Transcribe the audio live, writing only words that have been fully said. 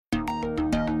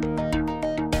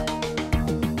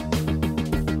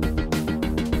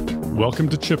Welcome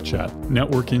to Chip Chat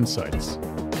Network Insights.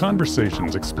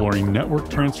 Conversations exploring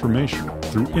network transformation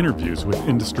through interviews with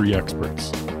industry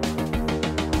experts.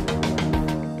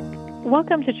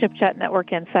 Welcome to Chip Chat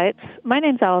Network Insights. My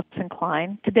name is Allyson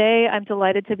Klein. Today, I'm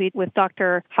delighted to be with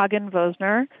Dr. Hagen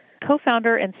Woesner,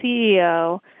 co-founder and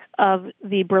CEO of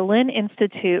the Berlin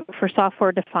Institute for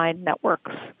Software-Defined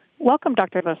Networks. Welcome,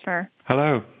 Dr. Woesner.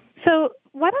 Hello. So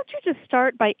why don't you just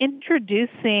start by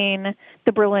introducing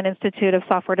the Berlin Institute of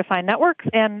Software-Defined Networks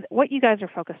and what you guys are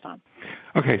focused on?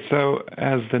 Okay, so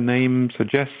as the name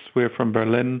suggests, we're from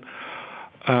Berlin.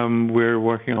 We're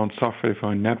working on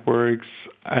software-defined networks,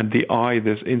 and the I,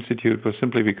 this institute, was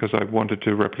simply because I wanted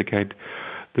to replicate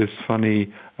this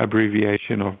funny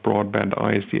abbreviation of broadband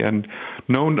ISDN,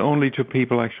 known only to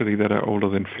people actually that are older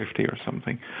than 50 or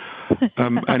something.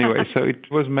 Anyway, so it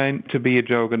was meant to be a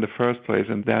joke in the first place,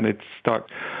 and then it stuck.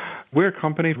 We're a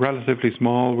company, relatively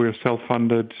small. We're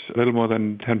self-funded, a little more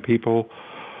than 10 people.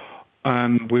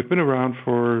 And we've been around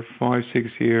for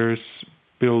 5-6 years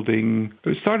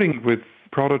starting with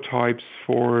prototypes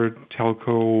for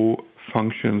telco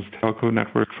functions, telco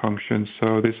network functions.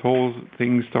 So this whole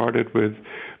thing started with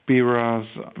BRAs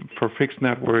for fixed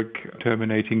network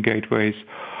terminating gateways.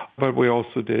 But we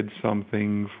also did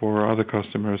something for other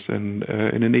customers in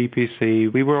an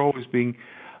EPC. We were always being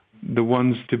the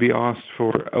ones to be asked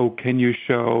for, can you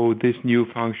show this new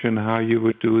function, how you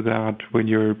would do that when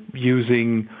you're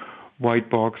using white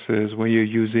boxes, when you're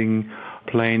using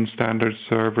plain standard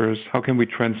servers? How can we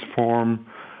transform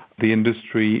the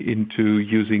industry into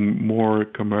using more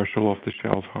commercial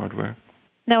off-the-shelf hardware?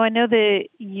 Now, I know that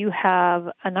you have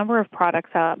a number of products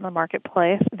out in the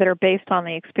marketplace that are based on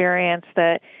the experience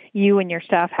that you and your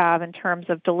staff have in terms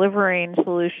of delivering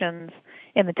solutions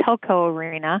in the telco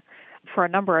arena for a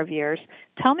number of years.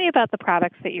 Tell me about the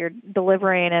products that you're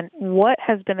delivering and what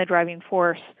has been the driving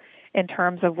force in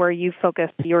terms of where you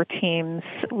focused your team's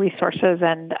resources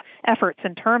and efforts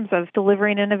in terms of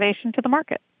delivering innovation to the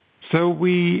market. So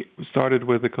we started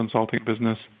with the consulting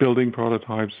business, building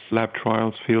prototypes, lab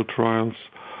trials, field trials.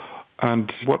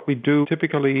 And what we do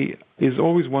typically is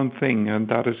always one thing, and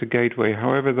that is a gateway.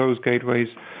 However, those gateways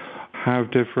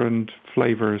have different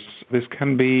flavors. This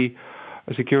can be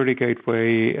a security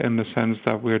gateway in the sense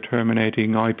that we're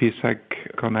terminating IPsec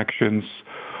connections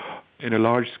in a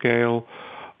large scale.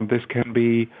 This can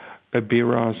be a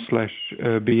BRA/vBNG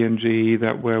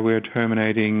where we're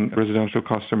terminating residential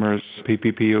customers,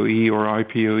 PPPoE or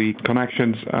IPoE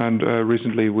connections. And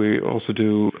recently we also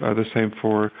do the same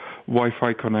for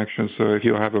Wi-Fi connections. So if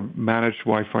you have a managed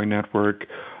Wi-Fi network,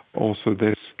 also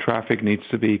this traffic needs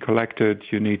to be collected.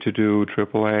 You need to do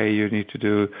AAA. You need to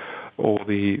do all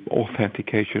the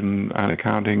authentication and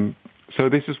accounting. So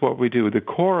this is what we do. The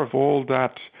core of all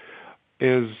that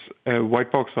is a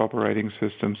white box operating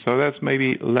system. So that's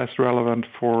maybe less relevant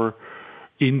for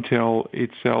Intel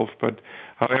itself. But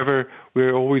however,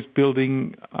 we're always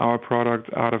building our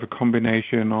product out of a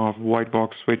combination of white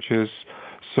box switches,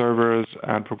 servers,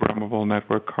 and programmable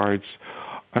network cards.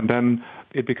 And then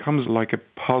it becomes like a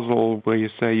puzzle where you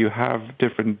say you have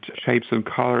different shapes and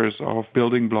colors of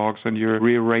building blocks and you're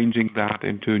rearranging that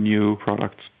into new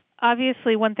products.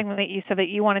 Obviously, one thing that you said that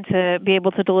you wanted to be able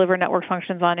to deliver network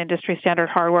functions on industry standard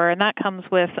hardware, and that comes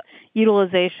with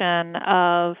utilization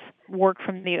of work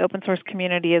from the open source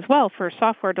community as well for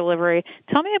software delivery.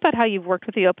 Tell me about how you've worked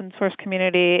with the open source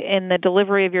community in the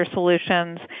delivery of your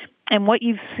solutions and what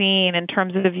you've seen in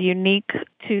terms of unique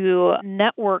to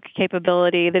network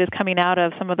capability that is coming out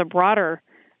of some of the broader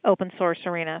open source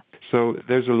arena. So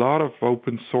there's a lot of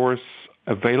open source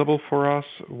available for us.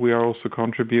 We are also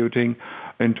contributing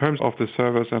in terms of the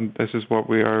servers, and this is what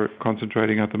we are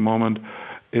concentrating at the moment,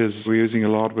 is we're using a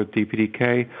lot with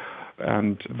DPDK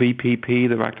and VPP,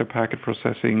 the vector packet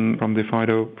processing from the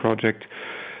FIDO project.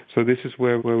 So this is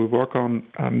where we work on,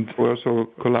 and we're also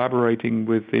collaborating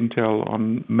with Intel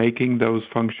on making those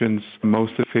functions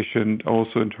most efficient,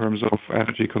 also in terms of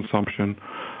energy consumption,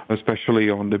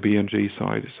 especially on the BNG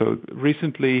side. So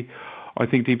recently, I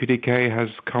think DPDK has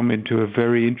come into a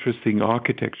very interesting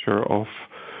architecture of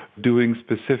doing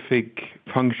specific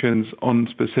functions on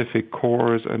specific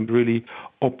cores and really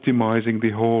optimizing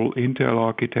the whole Intel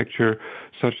architecture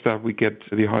such that we get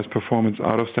the highest performance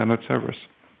out of standard servers.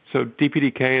 So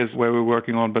DPDK is where we're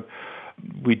working on, but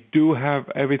we do have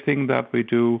everything that we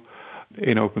do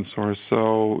in open source.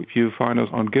 So if you find us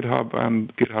on GitHub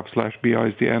and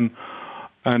GitHub/BISDN,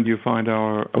 and you find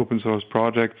our open source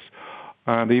projects,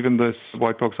 and even this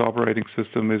white box operating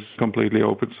system is completely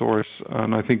open source.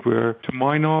 And I think we're, to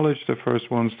my knowledge, the first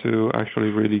ones to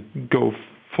actually really go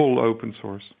full open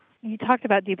source. You talked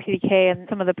about DPDK and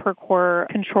some of the per-core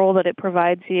control that it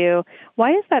provides you.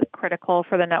 Why is that critical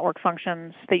for the network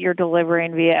functions that you're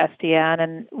delivering via SDN,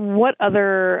 and what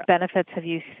other benefits have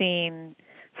you seen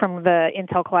from the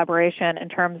Intel collaboration in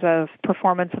terms of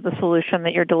performance of the solution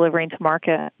that you're delivering to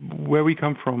market? Where we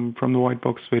come from the white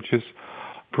box switches,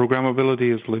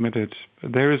 programmability is limited.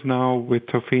 There is now with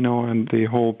Tofino and the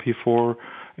whole P4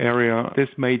 area, this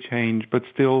may change, but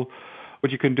still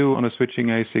what you can do on a switching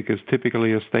ASIC is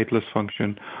typically a stateless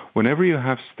function. Whenever you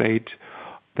have state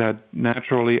that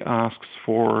naturally asks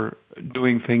for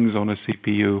doing things on a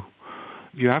CPU,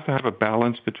 you have to have a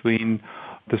balance between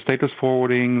the stateless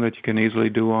forwarding that you can easily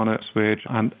do on a switch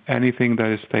and anything that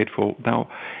is stateful. Now,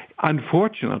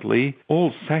 unfortunately,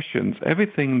 all sessions,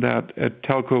 everything that a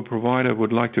telco provider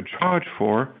would like to charge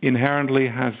for, inherently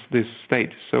has this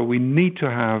state. So we need to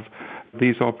have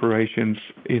these operations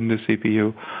in the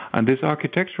CPU. And this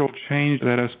architectural change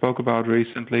that I spoke about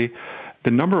recently,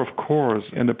 the number of cores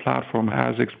in the platform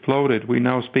has exploded. We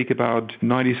now speak about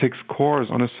 96 cores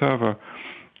on a server.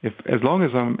 As long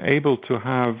as I'm able to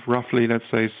have roughly, let's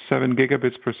say, 7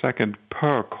 gigabits per second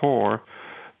per core,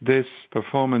 this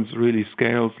performance really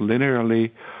scales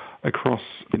linearly across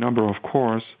the number of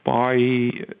cores by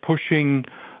pushing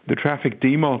the traffic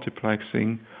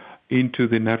demultiplexing into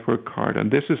the network card.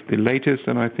 And this is the latest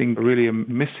and I think really a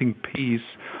missing piece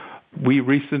we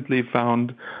recently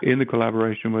found in the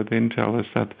collaboration with Intel is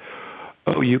that,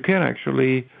 you can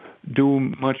actually do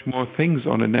much more things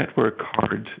on a network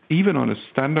card, even on a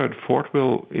standard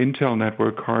four-wheel Intel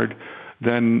network card,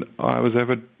 than I was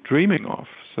ever dreaming of.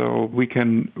 So we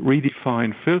can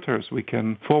redefine filters. We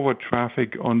can forward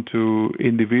traffic onto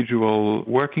individual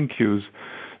working queues.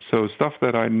 So stuff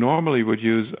that I normally would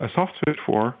use a soft switch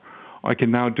for, I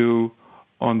can now do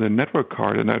on the network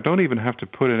card. And I don't even have to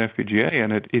put an FPGA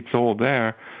in it. It's all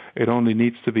there. It only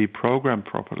needs to be programmed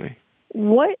properly.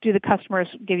 What do the customers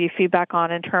give you feedback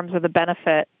on in terms of the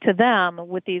benefit to them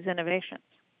with these innovations?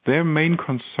 Their main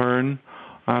concern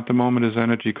at the moment is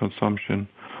energy consumption.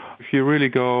 If you really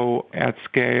go at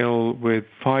scale with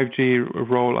 5G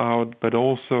rollout, but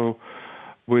also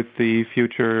with the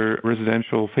future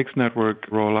residential fixed network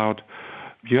rollout,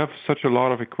 you have such a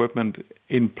lot of equipment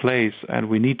in place, and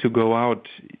we need to go out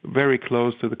very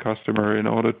close to the customer in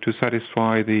order to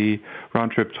satisfy the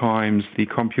round-trip times, the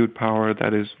compute power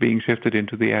that is being shifted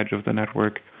into the edge of the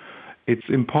network. It's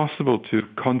impossible to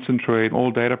concentrate all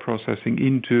data processing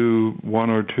into one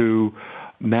or two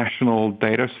national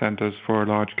data centers for a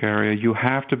large carrier. You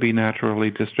have to be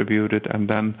naturally distributed, and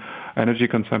then energy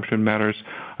consumption matters.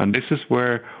 And this is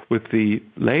where, with the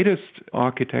latest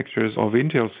architectures of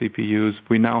Intel CPUs,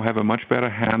 we now have a much better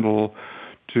handle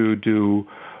to do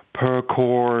per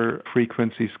core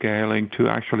frequency scaling, to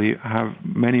actually have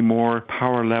many more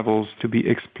power levels to be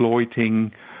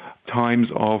exploiting times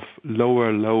of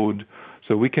lower load.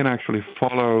 So we can actually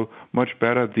follow much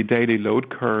better the daily load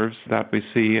curves that we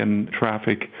see in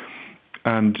traffic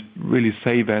and really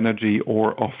save energy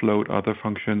or offload other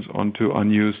functions onto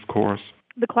unused cores.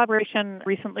 The collaboration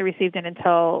recently received an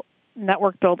Intel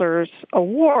Network Builders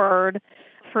Award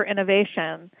for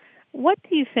innovation. What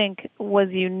do you think was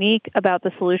unique about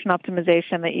the solution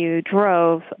optimization that you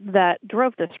drove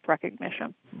this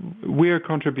recognition? We are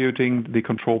contributing the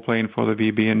control plane for the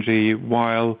vBNG,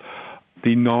 while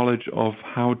the knowledge of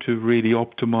how to really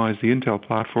optimize the Intel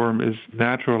platform is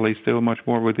naturally still much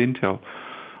more with Intel.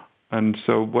 And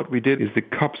so what we did is the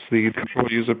CUPS, the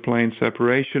control user plane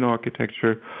separation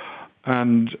architecture.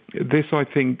 And this, I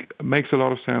think, makes a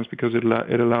lot of sense because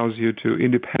it allows you to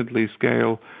independently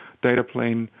scale data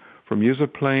plane from user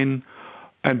plane.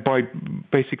 And by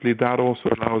basically that also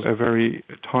allows a very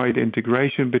tight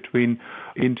integration between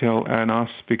Intel and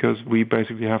us, because we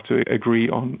basically have to agree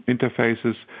on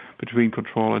interfaces between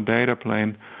control and data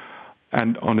plane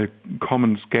and on a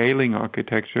common scaling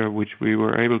architecture, which we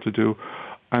were able to do.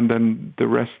 And then the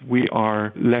rest, we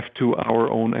are left to our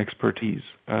own expertise.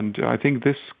 And I think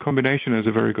this combination is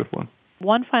a very good one.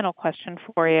 One final question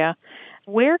for you.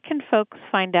 Where can folks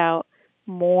find out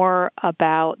more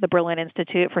about the Berlin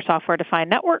Institute for Software-Defined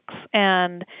Networks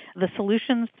and the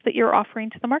solutions that you're offering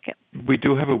to the market? We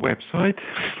do have a website.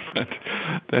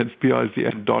 That's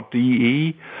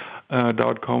BISDN.de.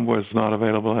 .com was not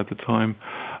available at the time.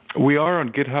 We are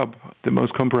on GitHub. The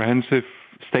most comprehensive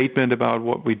statement about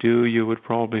what we do you would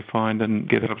probably find in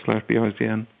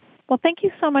GitHub/BISDN. Well, thank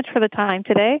you so much for the time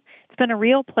today. It's been a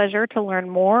real pleasure to learn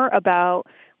more about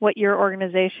what your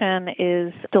organization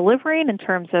is delivering in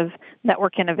terms of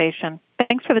network innovation.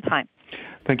 Thanks for the time.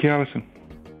 Thank you, Allyson.